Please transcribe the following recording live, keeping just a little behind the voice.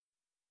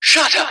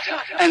Shut up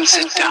and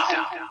sit down.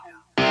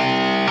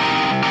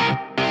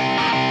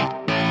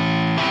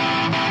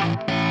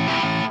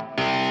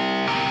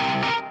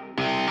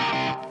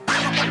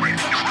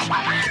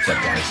 What's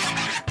up,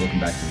 guys? Welcome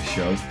back to the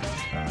show.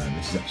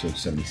 This is episode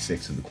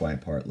 76 of The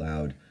Quiet Part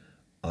Loud.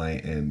 I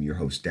am your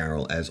host,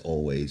 Daryl, as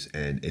always,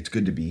 and it's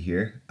good to be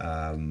here.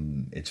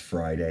 It's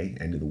Friday,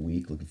 end of the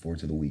week. Looking forward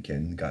to the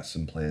weekend. Got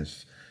some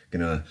plans.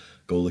 Gonna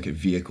go look at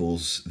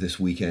vehicles this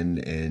weekend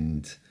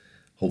and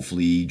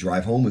hopefully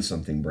drive home with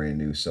something brand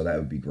new. So that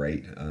would be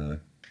great.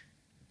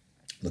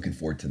 Looking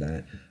forward to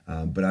that.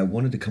 But I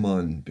wanted to come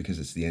on because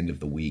it's the end of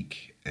the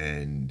week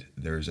and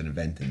there's an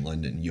event in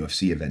London,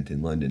 UFC event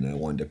in London. And I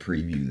wanted to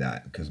preview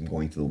that because I'm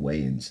going to the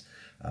weigh-ins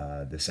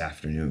this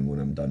afternoon when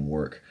I'm done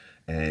work.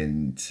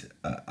 And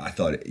I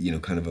thought,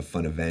 kind of a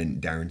fun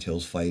event. Darren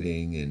Till's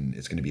fighting and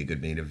it's going to be a good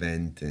main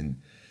event.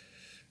 And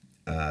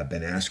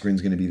Ben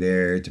Askren's going to be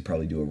there to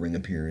probably do a ring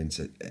appearance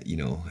at,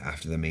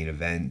 after the main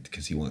event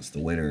because he wants the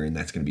winner, and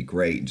that's going to be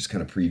great. And just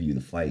kind of preview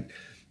the fight.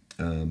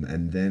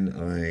 And then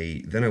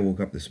I woke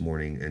up this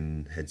morning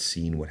and had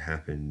seen what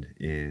happened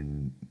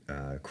in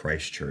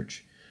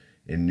Christchurch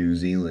in New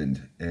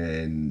Zealand,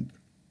 and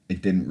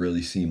it didn't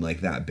really seem like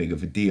that big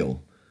of a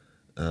deal.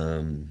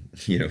 Kind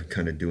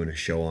of doing a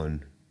show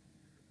on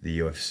the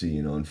UFC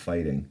and on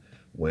fighting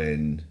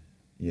when,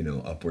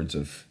 upwards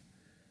of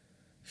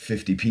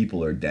 50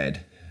 people are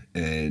dead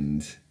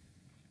and,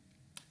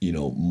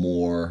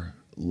 more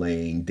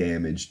laying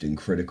damaged and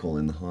critical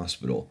in the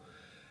hospital.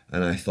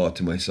 And I thought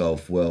to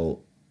myself,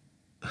 well,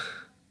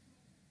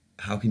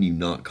 how can you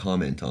not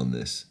comment on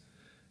this?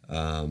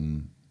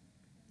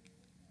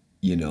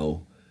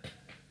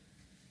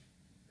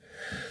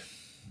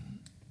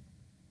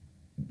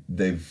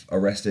 They've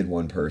arrested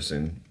one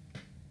person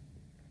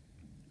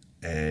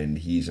and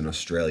he's an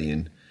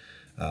Australian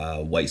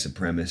white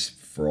supremacist,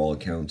 for all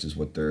accounts, is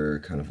what they're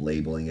kind of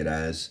labeling it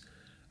as.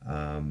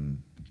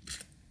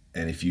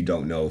 And if you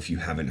don't know, if you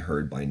haven't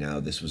heard by now,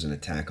 this was an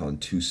attack on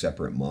two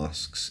separate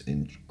mosques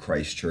in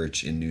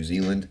Christchurch in New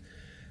Zealand.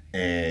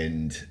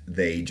 And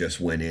they just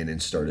went in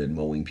and started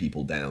mowing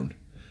people down.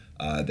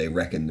 They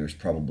reckon there's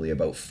probably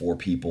about 4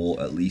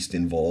 people at least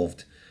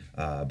involved.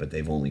 But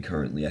they've only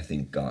currently, I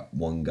think, got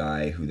one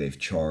guy who they've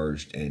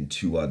charged and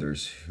 2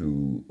 others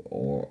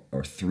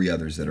or 3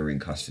 others that are in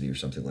custody or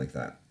something like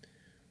that.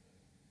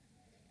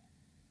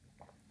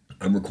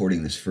 I'm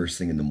recording this first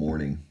thing in the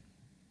morning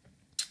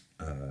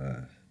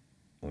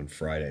on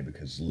Friday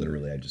because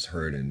literally I just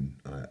heard and,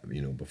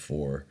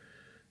 before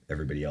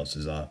everybody else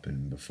is up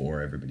and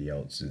before everybody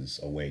else is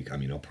awake. I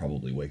mean, I'll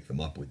probably wake them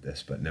up with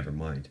this, but never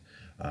mind.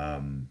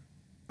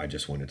 I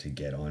just wanted to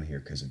get on here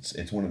because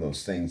it's one of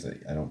those things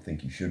that I don't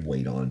think you should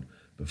wait on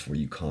before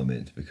you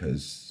comment,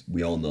 because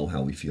we all know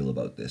how we feel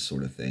about this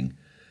sort of thing.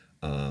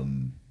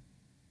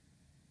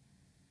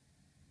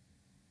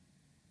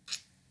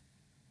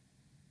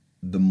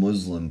 The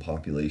Muslim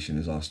population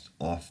is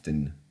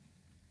often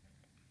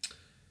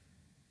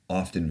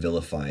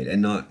vilified,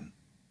 and not,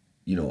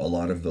 a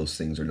lot of those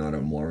things are not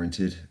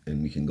unwarranted,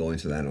 and we can go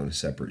into that on a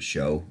separate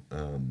show.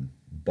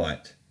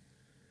 But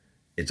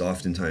it's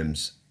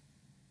oftentimes,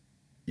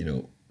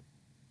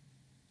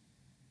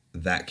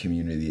 that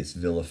community is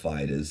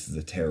vilified as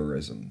the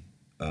terrorism,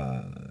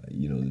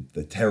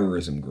 the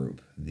terrorism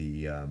group,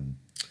 the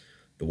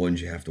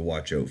ones you have to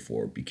watch out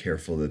for. Be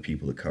careful of the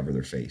people that cover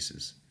their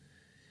faces,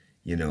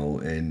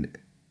 and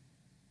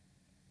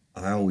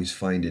I always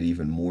find it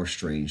even more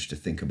strange to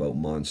think about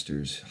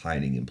monsters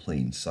hiding in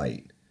plain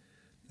sight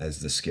as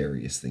the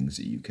scariest things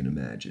that you can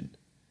imagine,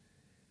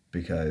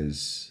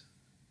 because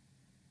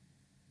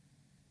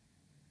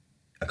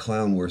a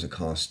clown wears a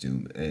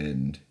costume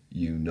and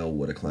you know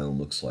what a clown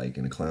looks like,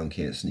 and a clown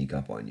can't sneak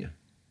up on you.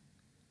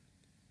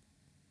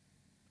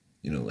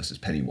 Unless it's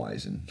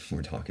Pennywise and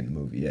we're talking the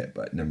movie It,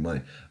 but never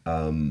mind.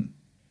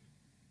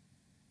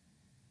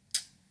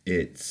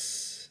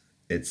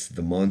 It's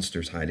the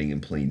monsters hiding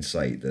in plain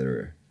sight that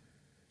are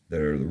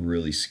the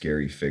really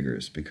scary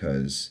figures,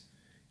 because,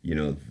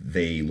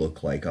 they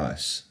look like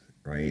us,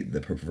 right? The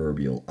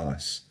proverbial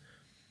us.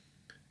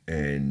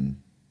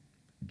 And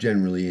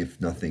generally, if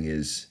nothing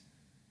is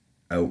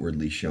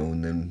outwardly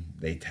shown, then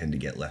they tend to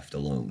get left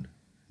alone.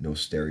 No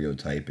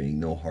stereotyping,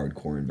 no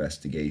hardcore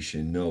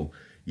investigation, no,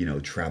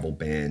 travel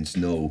bans,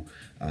 no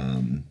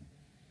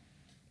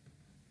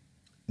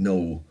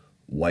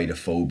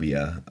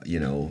whiteophobia,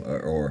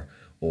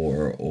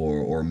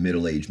 or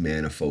middle-aged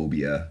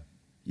manophobia.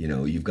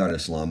 You've got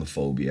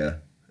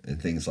Islamophobia and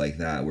things like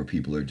that, where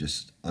people are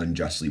just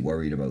unjustly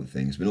worried about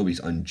things, but nobody's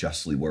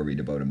unjustly worried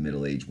about a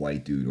middle-aged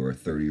white dude or a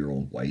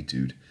 30-year-old white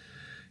dude.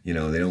 They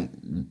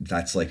don't.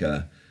 That's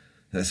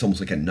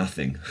almost like a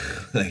nothing.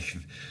 I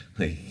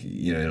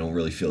don't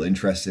really feel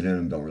interested in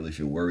them, don't really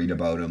feel worried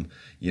about them.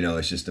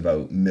 It's just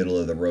about middle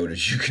of the road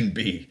as you can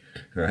be,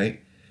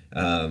 right?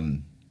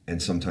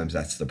 And sometimes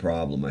that's the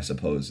problem, I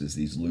suppose, is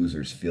these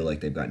losers feel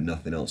like they've got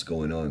nothing else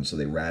going on, so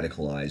they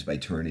radicalize by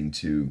turning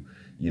to,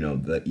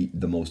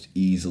 the most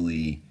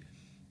easily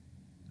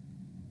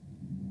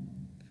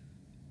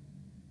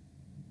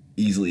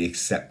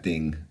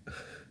accepting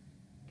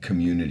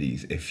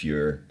communities if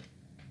your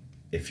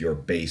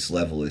base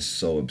level is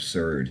so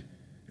absurd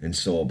and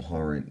so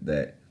abhorrent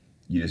that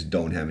you just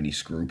don't have any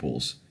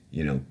scruples.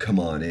 Come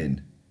on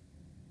in.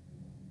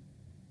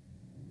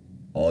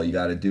 All you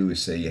got to do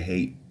is say you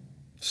hate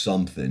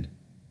something,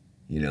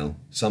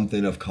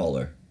 something of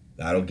color.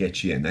 That'll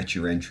get you in. That's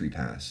your entry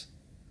pass.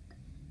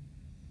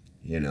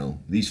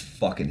 These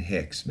fucking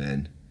hicks,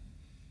 man.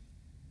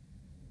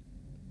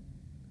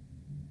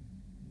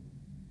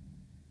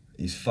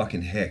 These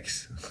fucking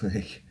hicks.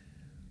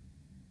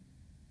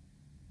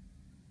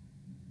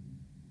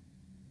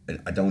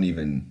 I don't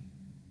even,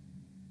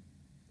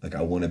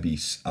 I want to be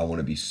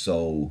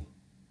so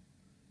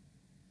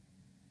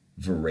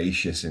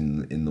voracious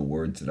in the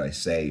words that I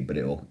say, but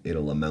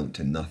it'll amount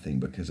to nothing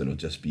because it'll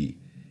just be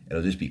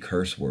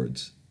curse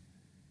words.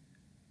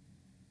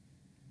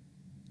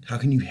 How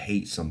can you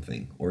hate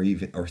something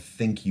or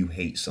think you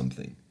hate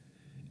something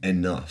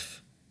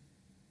enough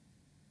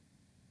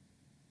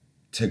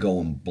to go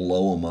and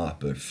blow them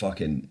up or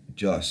fucking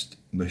just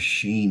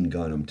machine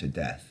gun them to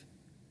death?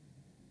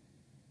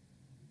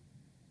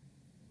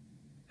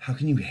 How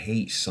can you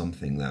hate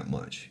something that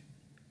much?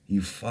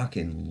 You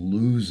fucking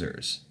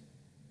losers.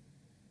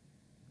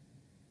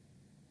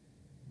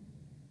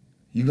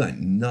 You got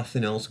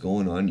nothing else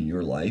going on in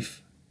your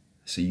life,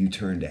 so you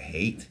turn to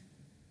hate?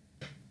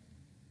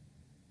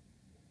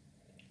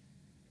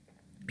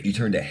 You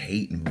turn to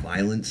hate and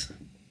violence?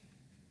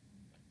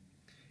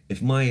 If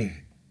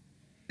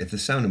the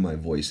sound of my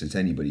voice hits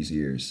anybody's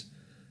ears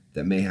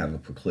that may have a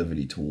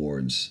proclivity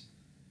towards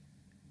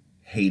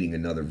hating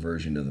another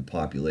version of the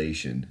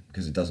population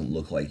because it doesn't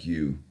look like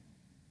you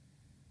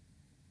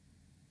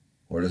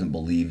or doesn't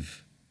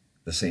believe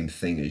the same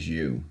thing as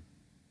you,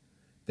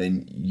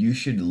 then you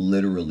should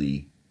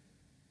literally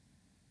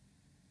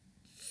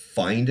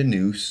find a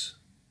noose,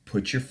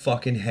 put your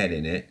fucking head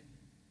in it,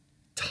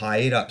 tie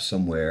it up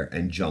somewhere,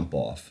 and jump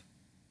off.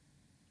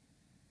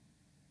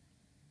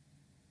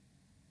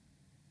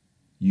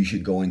 You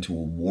should go into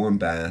a warm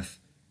bath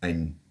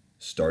and,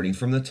 starting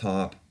from the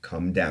top,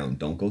 come down.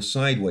 Don't go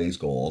sideways,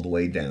 go all the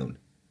way down.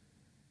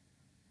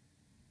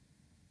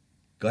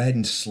 Go ahead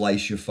and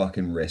slice your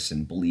fucking wrists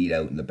and bleed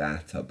out in the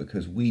bathtub,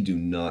 because we do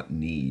not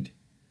need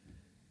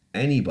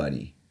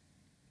anybody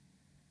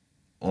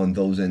on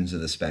those ends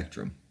of the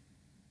spectrum.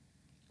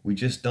 We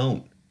just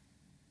don't.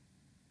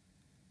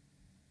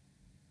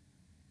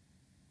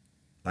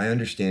 I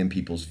understand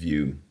people's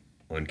view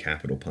on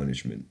capital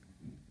punishment.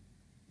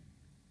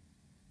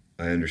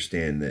 I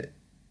understand that,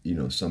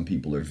 some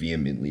people are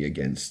vehemently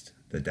against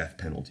the death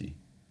penalty.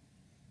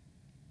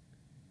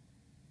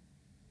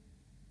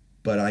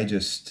 But I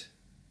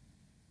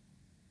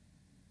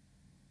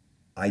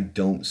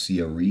don't see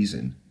a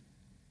reason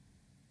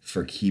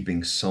for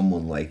keeping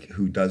someone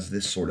who does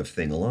this sort of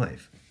thing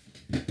alive.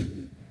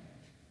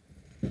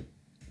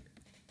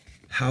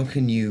 How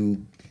can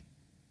you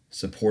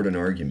support an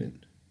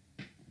argument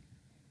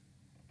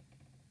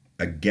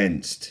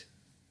against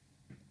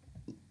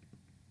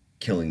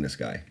killing this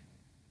guy?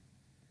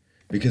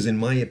 Because in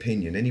my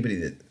opinion, anybody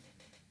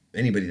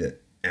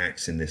that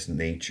acts in this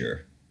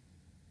nature,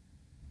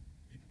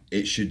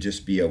 it should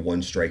just be a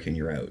one strike and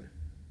you're out.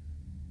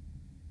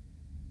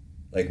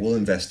 We'll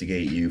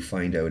investigate you,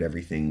 find out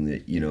everything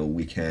that,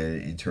 we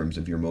can in terms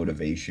of your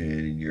motivation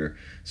and your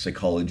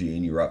psychology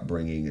and your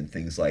upbringing and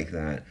things like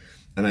that.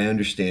 And I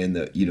understand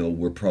that,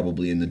 we're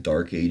probably in the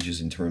dark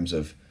ages in terms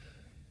of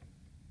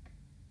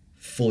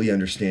fully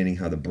understanding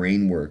how the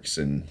brain works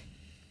and,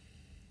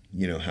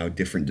 how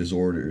different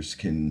disorders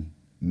can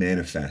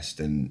manifest.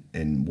 And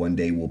one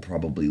day we'll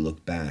probably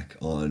look back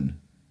on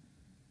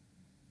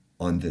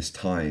this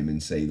time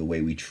and say the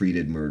way we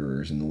treated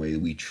murderers and the way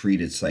we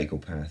treated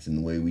psychopaths and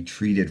the way we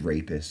treated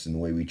rapists and the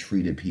way we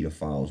treated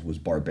pedophiles was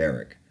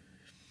barbaric,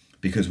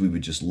 because we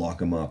would just lock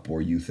them up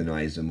or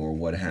euthanize them or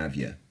what have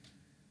you.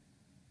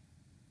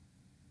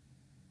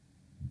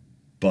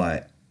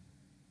 But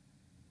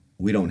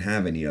we don't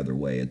have any other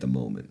way at the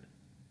moment.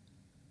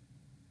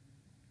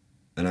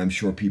 And I'm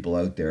sure people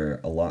out there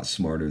a lot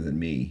smarter than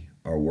me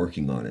are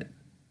working on it.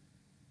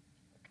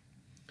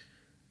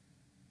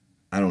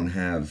 I don't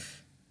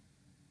have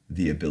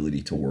the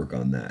ability to work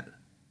on that.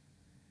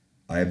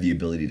 I have the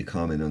ability to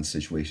comment on a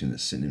situation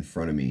that's sitting in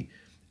front of me.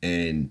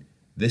 And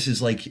this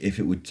is like if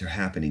it were to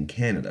happen in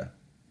Canada.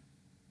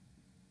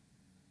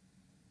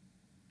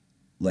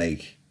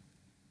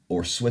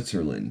 Or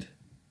Switzerland.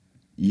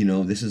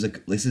 This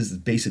is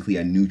basically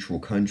a neutral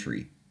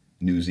country.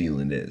 New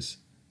Zealand is.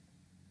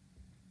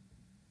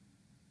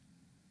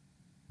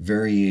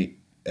 Very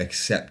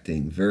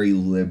accepting, very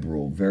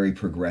liberal, very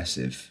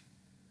progressive.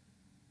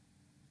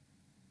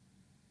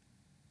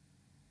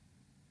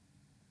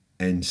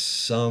 And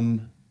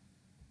some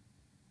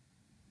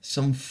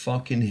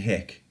fucking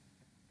hick,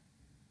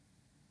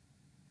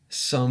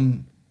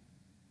 some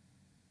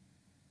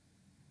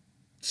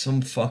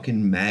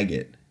fucking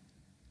maggot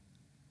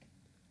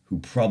who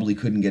probably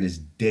couldn't get his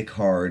dick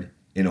hard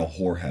in a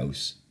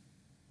whorehouse.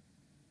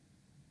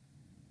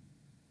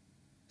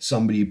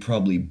 Somebody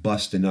probably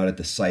busted out at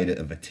the sight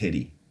of a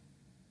titty.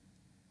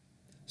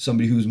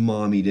 Somebody whose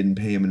mommy didn't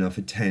pay him enough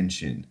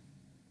attention.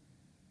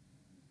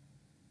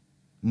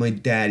 My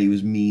daddy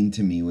was mean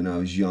to me when I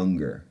was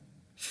younger.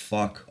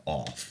 Fuck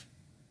off.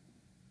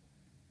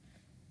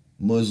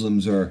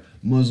 Muslims are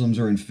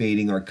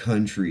invading our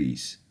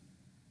countries.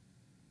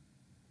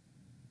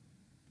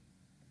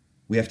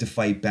 We have to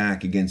fight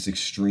back against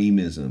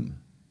extremism.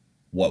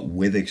 What,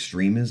 with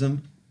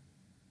extremism?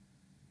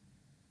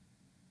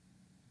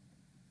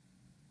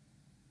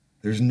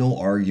 There's no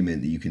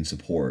argument that you can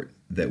support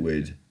that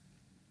would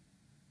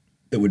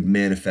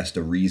manifest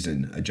a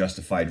reason, a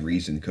justified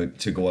reason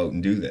to go out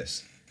and do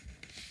this.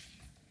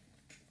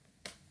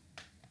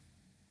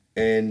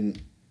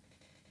 And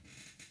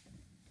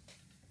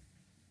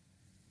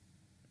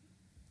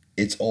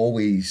it's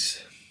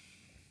always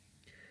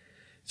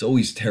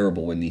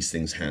terrible when these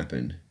things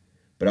happen,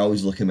 but I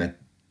always look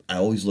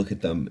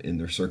at them in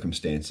their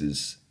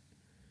circumstances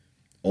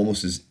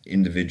almost as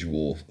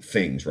individual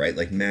things, right?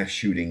 Like mass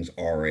shootings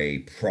are a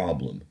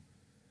problem.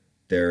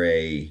 They're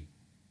a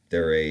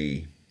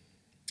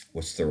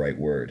what's the right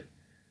word?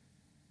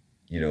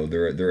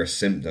 They're a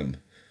symptom,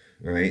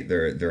 right?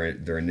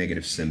 They're a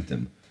negative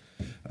symptom.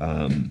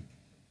 But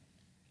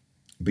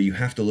you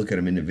have to look at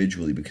them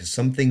individually, because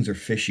some things are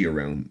fishy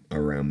around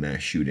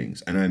mass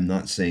shootings. And I'm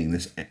not saying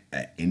this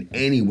in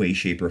any way,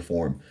 shape, or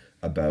form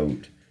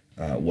about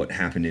what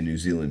happened in New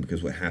Zealand,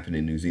 because what happened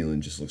in New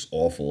Zealand just looks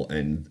awful.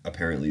 And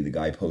apparently the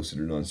guy posted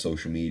it on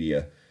social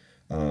media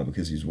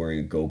because he's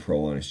wearing a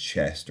GoPro on his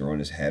chest or on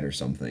his head or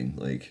something.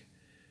 Like,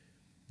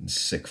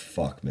 sick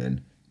fuck,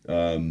 man.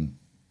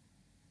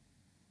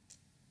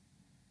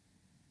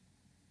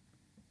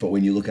 But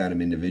when you look at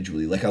them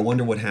individually, like, I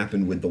wonder what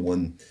happened with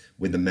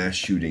the mass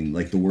shooting.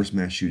 Like, the worst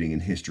mass shooting in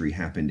history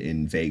happened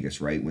in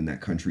Vegas, right? When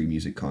that country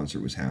music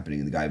concert was happening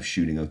and the guy was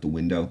shooting out the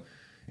window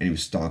and he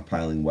was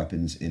stockpiling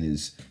weapons in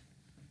his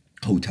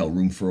hotel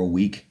room for a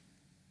week.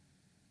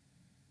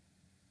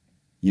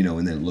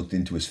 And then looked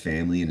into his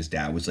family, and his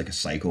dad was like a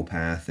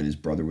psychopath and his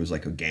brother was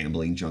like a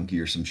gambling junkie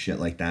or some shit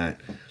like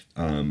that.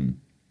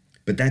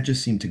 But that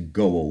just seemed to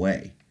go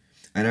away.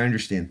 And I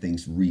understand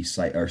things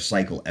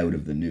cycle out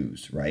of the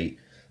news, right?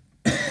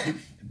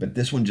 But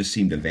this one just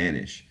seemed to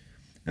vanish.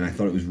 And I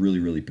thought it was really,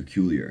 really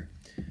peculiar.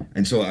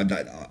 And so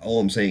all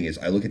I'm saying is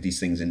I look at these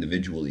things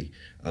individually.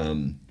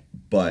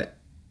 But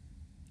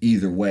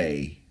either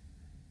way,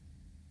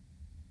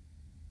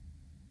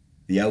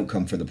 the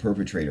outcome for the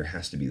perpetrator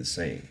has to be the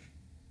same.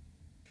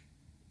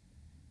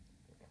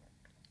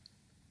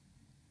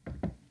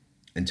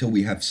 Until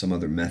we have some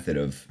other method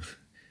of,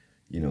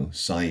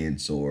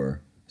 science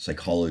or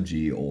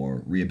psychology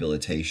or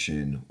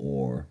rehabilitation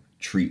or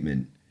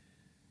treatment,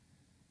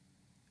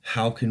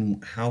 how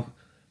can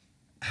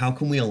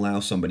we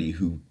allow somebody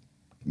who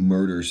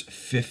murders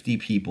 50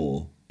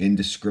 people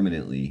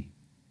indiscriminately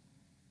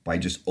by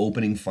just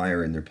opening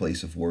fire in their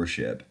place of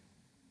worship?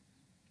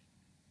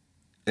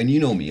 And you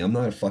know me, I'm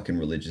not a fucking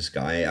religious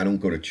guy. I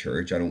don't go to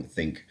church. I don't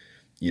think,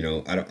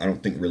 I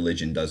don't think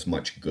religion does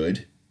much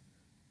good.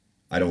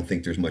 I don't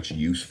think there's much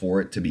use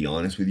for it, to be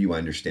honest with you. I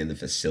understand the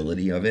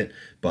facility of it,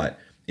 but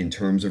in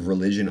terms of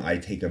religion, I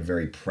take a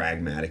very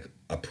pragmatic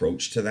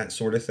approach to that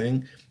sort of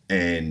thing.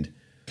 And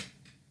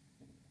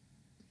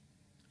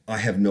I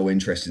have no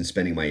interest in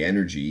spending my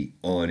energy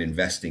on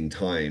investing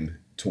time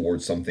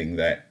towards something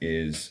that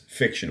is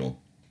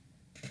fictional.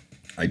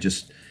 I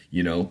just,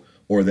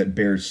 or that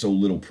bears so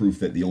little proof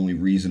that the only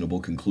reasonable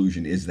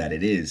conclusion is that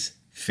it is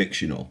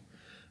fictional.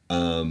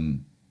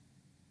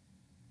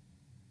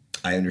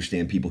 I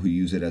understand people who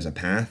use it as a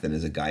path and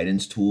as a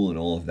guidance tool and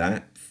all of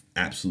that.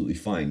 Absolutely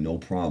fine, no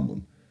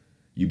problem.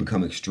 You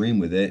become extreme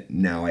with it.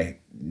 Now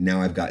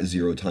I've got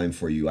zero time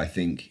for you. I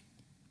think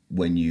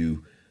when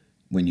you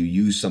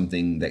use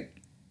something that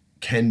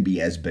can be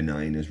as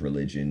benign as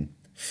religion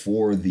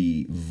for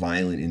the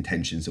violent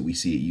intentions that we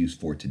see it used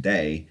for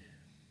today,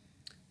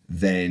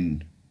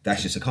 then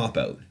that's just a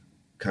cop-out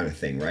kind of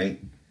thing,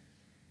 right?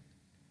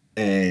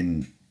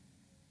 And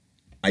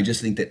I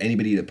just think that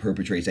anybody that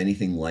perpetrates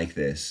anything like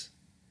this,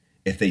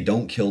 if they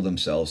don't kill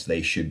themselves,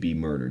 they should be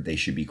murdered. They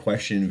should be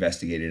questioned,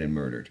 investigated, and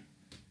murdered.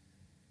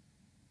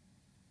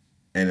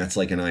 And that's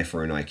like an eye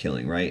for an eye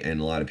killing, right? And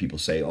a lot of people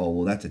say, oh,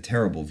 well, that's a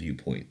terrible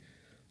viewpoint.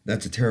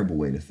 That's a terrible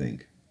way to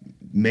think.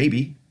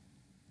 Maybe,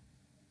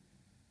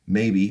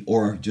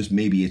 or just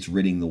maybe it's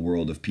ridding the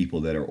world of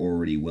people that are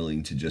already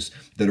willing to just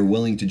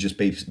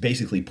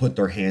basically put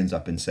their hands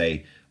up and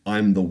say,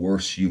 I'm the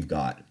worst you've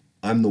got.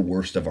 I'm the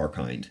worst of our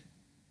kind.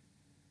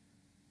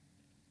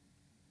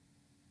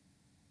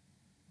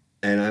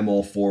 And I'm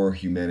all for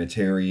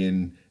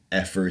humanitarian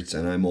efforts,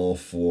 and I'm all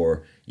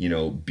for,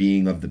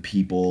 being of the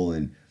people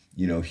and,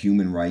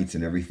 human rights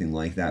and everything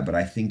like that. But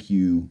I think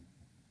you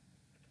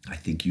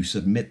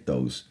submit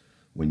those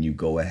when you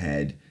go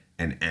ahead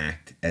and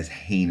act as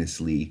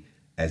heinously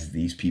as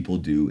these people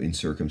do in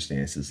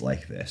circumstances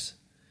like this.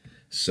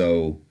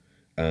 So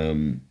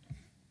I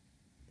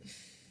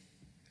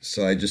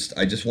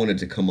just wanted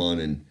to come on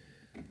and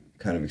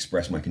kind of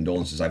express my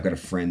condolences. I got a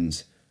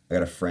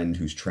friend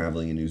who's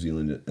traveling in New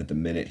Zealand at the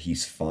minute.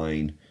 He's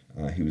fine.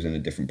 He was in a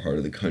different part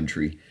of the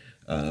country.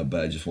 but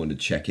I just wanted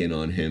to check in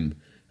on him,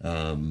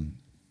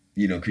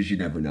 because you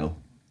never know.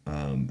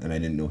 And I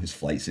didn't know his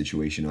flight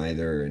situation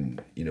either,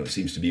 and it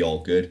seems to be all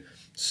good.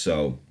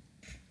 So,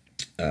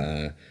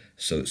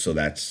 so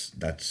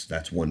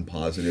that's one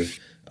positive.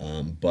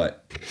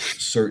 But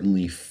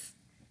certainly,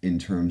 in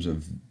terms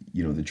of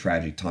the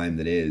tragic time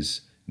that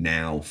is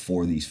now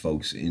for these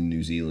folks in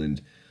New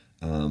Zealand,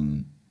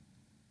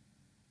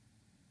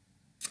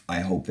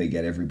 I hope they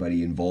get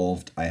everybody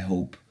involved. I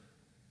hope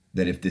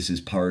that if this is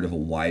part of a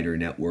wider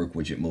network,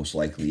 which it most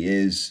likely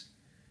is,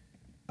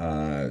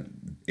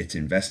 it's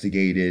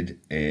investigated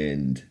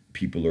and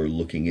people are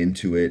looking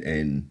into it,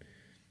 and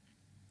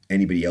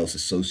anybody else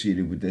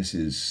associated with this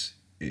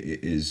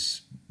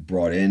is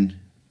brought in.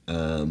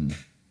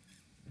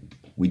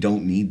 We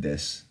don't need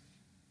this.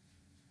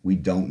 We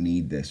don't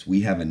need this.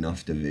 We have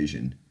enough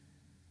division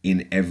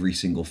in every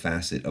single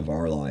facet of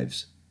our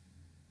lives.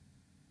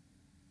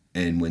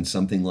 And when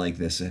something like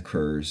this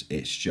occurs,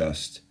 it's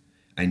just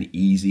an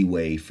easy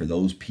way for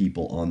those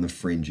people on the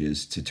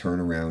fringes to turn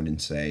around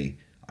and say,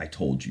 I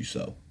told you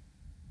so.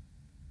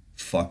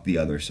 Fuck the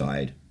other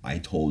side. I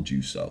told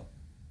you so.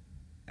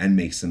 And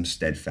makes them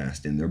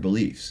steadfast in their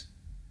beliefs.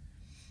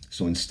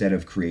 So instead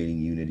of creating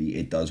unity,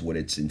 it does what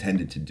it's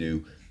intended to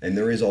do. And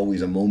there is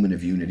always a moment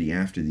of unity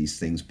after these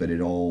things, but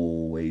it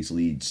always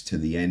leads to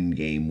the end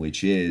game,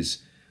 which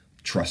is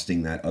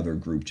trusting that other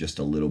group just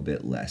a little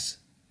bit less.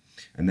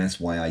 And that's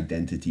why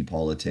identity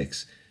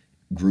politics,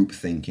 group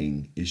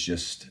thinking, is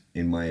just,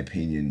 in my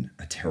opinion,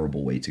 a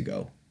terrible way to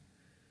go.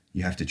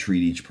 You have to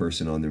treat each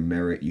person on their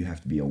merit. You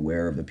have to be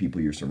aware of the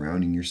people you're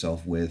surrounding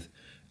yourself with,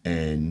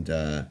 and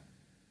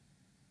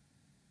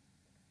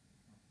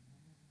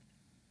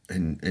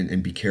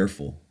be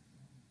careful.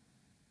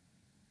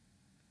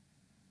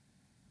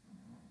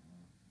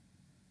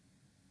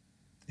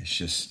 It's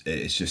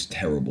just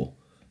terrible.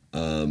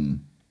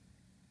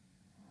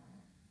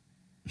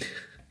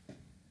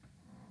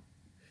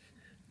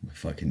 My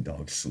fucking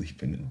dog's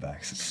sleeping in the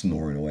back,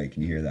 snoring away.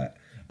 Can you hear that?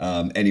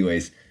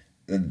 Anyways,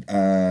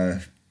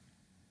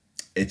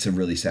 it's a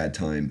really sad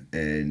time,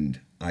 and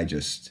I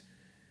just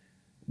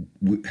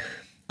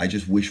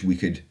wish we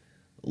could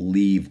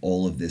leave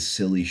all of this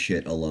silly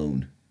shit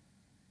alone.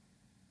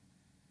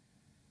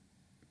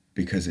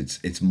 Because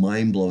it's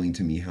mind-blowing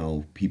to me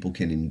how people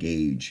can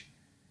engage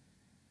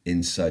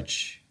in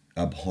such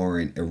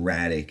abhorrent,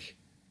 erratic,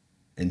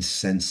 and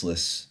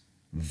senseless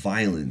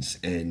violence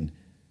and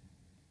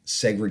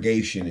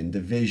segregation and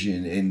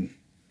division, and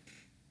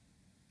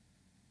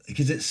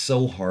because it's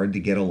so hard to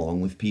get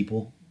along with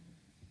people.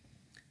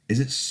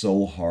 Is it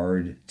so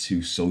hard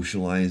to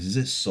socialize? Is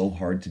it so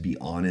hard to be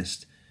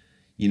honest?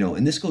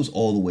 And this goes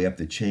all the way up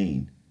the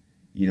chain.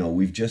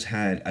 We've just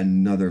had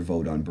another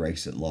vote on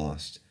Brexit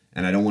lost.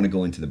 And I don't want to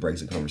go into the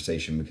Brexit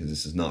conversation because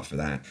this is not for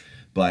that.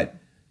 But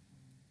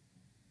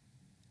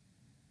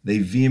they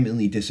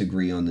vehemently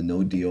disagree on the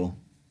no deal.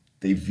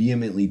 They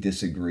vehemently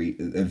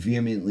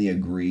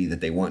agree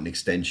that they want an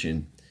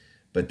extension,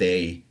 but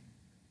they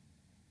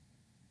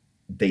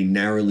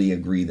narrowly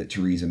agree that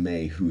Theresa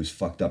May, who has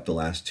fucked up the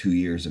last 2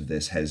 years of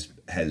this,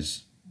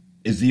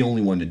 is the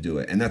only one to do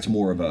it. And that's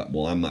more of a,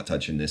 well, I'm not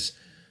touching this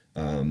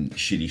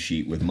shitty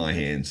sheet with my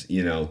hands.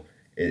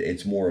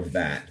 It's more of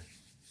that.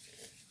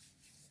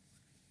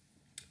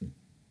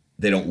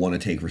 They don't want to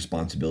take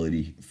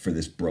responsibility for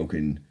this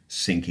broken,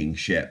 sinking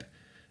ship.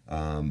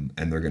 And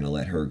they're going to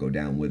let her go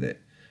down with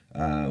it,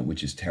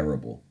 which is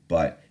terrible.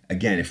 But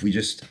again, if we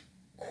just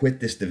quit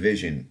this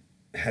division,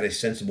 had a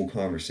sensible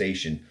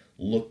conversation,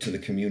 look to the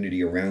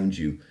community around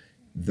you,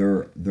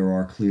 there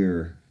are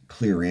clear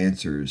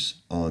answers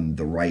on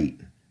the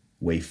right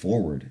way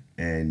forward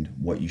and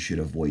what you should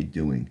avoid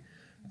doing.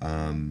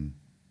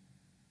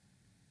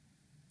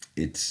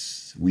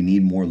 We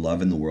need more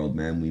love in the world,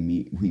 man. We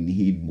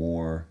need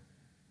more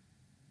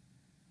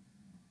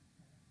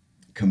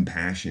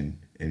compassion,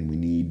 and we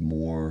need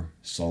more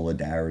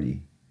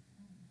solidarity.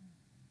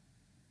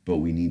 But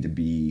we need to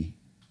be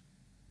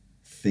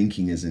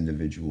thinking as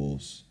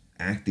individuals,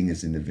 acting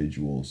as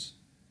individuals,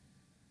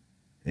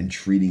 and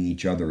treating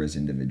each other as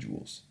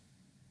individuals.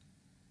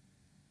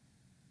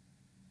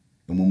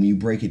 And when you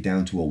break it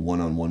down to a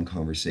one-on-one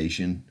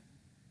conversation,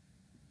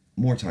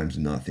 more times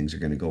than not, things are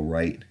going to go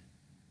right.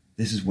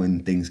 This is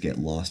when things get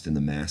lost in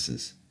the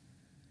masses.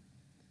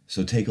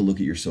 So take a look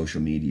at your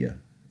social media,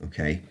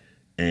 okay?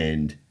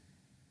 And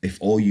if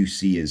all you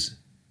see is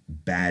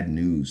bad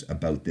news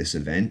about this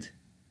event,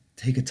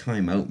 take a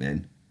time out,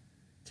 man.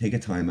 Take a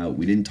time out.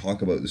 We didn't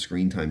talk about the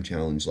screen time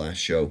challenge last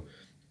show,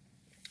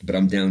 but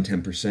I'm down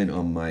 10%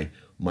 on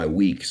my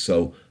week.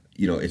 So,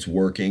 it's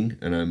working,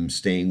 and I'm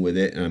staying with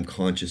it, and I'm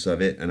conscious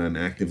of it, and I'm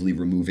actively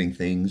removing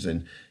things,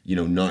 and,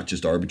 not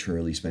just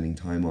arbitrarily spending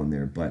time on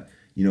there. But,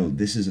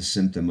 this is a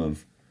symptom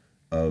of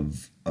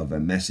a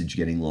message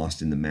getting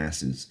lost in the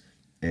masses,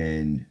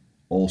 and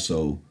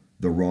also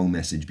the wrong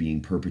message being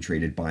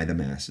perpetrated by the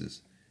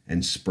masses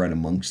and spread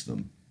amongst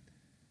them.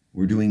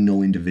 We're doing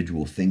no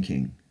individual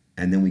thinking,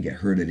 and then we get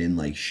herded in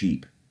like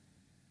sheep,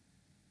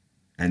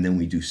 and then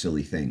we do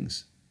silly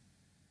things.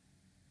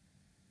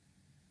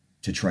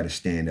 to try to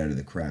stand out of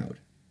the crowd.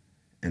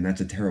 And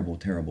that's a terrible,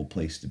 terrible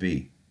place to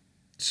be.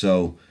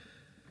 So,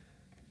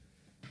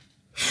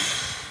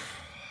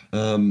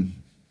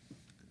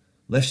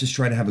 let's just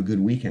try to have a good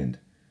weekend.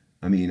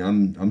 I mean,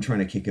 I'm trying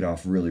to kick it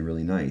off really,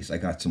 really nice. I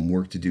got some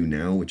work to do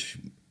now, which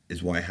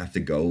is why I have to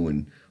go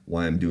and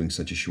why I'm doing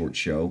such a short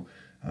show.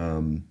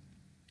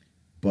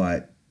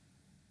 But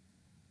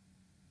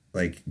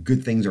like,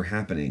 good things are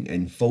happening,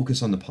 and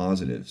focus on the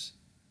positives.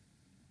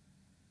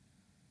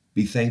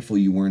 Be thankful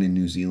you weren't in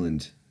New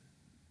Zealand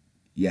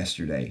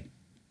yesterday.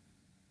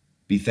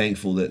 Be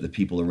thankful that the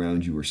people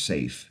around you are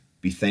safe.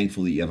 Be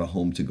thankful that you have a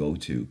home to go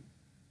to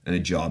and a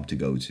job to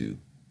go to,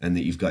 and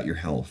that you've got your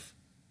health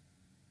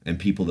and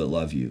people that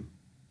love you.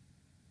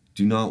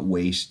 Do not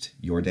waste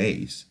your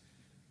days.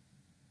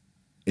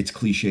 It's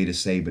cliche to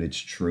say, but it's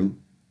true.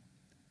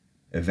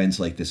 Events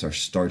like this are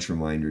starch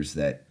reminders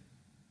that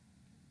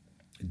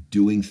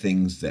doing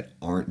things that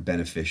aren't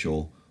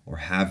beneficial or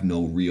have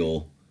no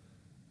real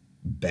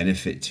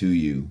benefit to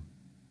you,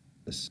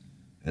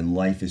 and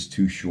life is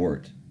too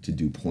short to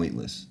do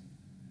pointless.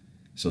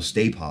 So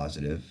stay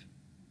positive,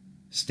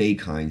 stay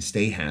kind,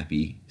 stay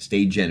happy,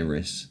 stay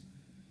generous,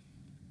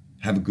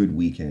 have a good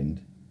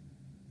weekend,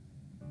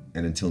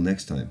 and until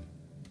next time,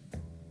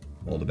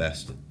 all the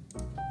best.